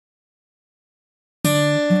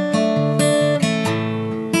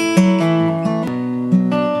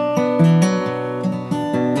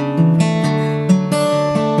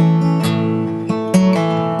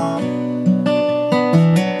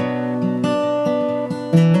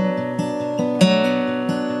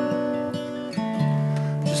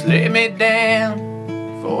me down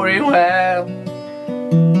for a while.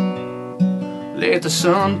 Let the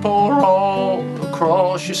sun pour all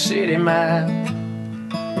across your city mile.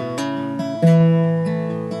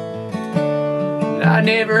 I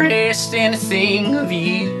never asked anything of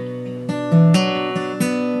you.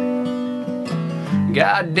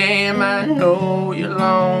 Goddamn, I know you're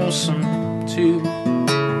lonesome too.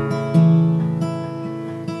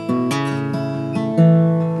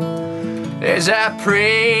 As I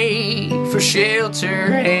pray for shelter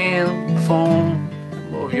and the foam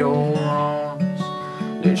of your arms,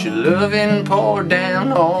 let your loving pour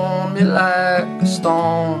down on me like a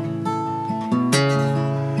storm.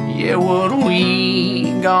 Yeah, what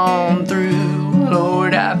we gone through,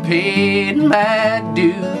 Lord, I paid my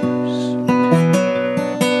dues.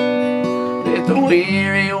 Let the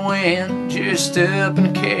weary wind just up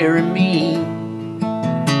and carry me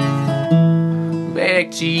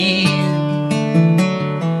back to you.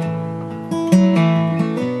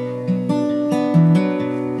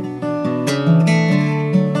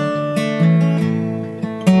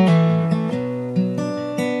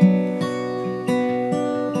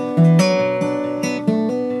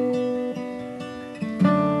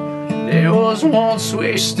 There was once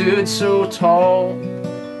we stood so tall.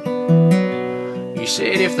 You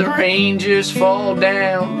said if the rain just fall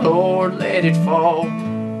down, Lord, let it fall.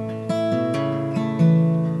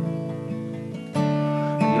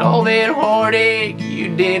 And all that heartache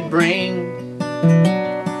you did bring,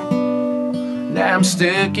 now I'm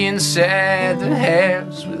stuck inside the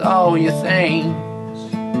house with all your things.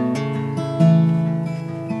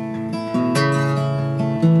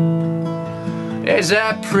 As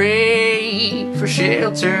I pray for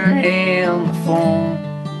shelter and the foam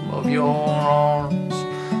of your arms,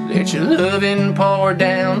 let your loving pour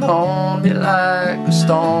down on me like a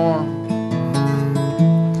storm.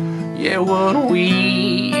 Yeah, what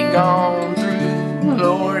we gone through,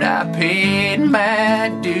 Lord, I paid my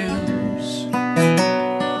dues.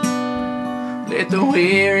 Let the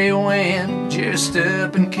weary wind just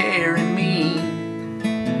up and carry me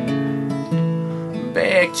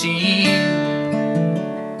back to you.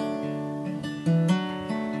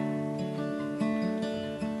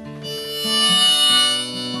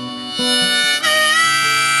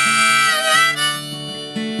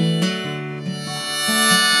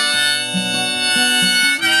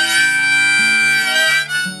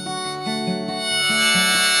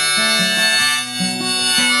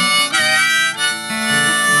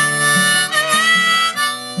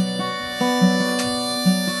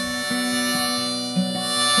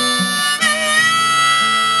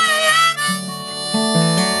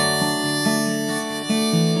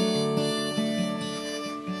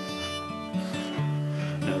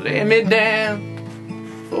 Lay me down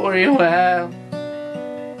for a while.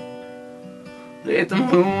 Let the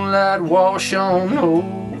moonlight wash on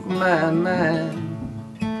over my mind.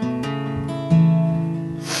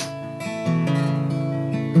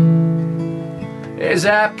 As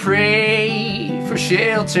I pray for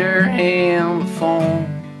shelter and the foam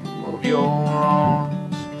of your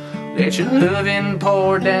arms, let your loving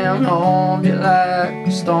pour down on me like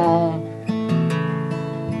a storm.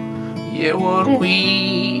 Yeah, what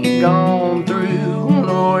we gone through,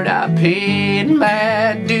 Lord, I paid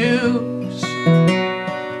my dues.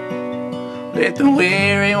 Let the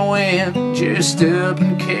weary wind just up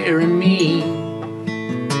and carry me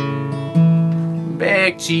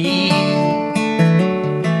back to you.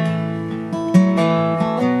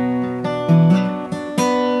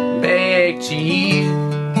 Back to you.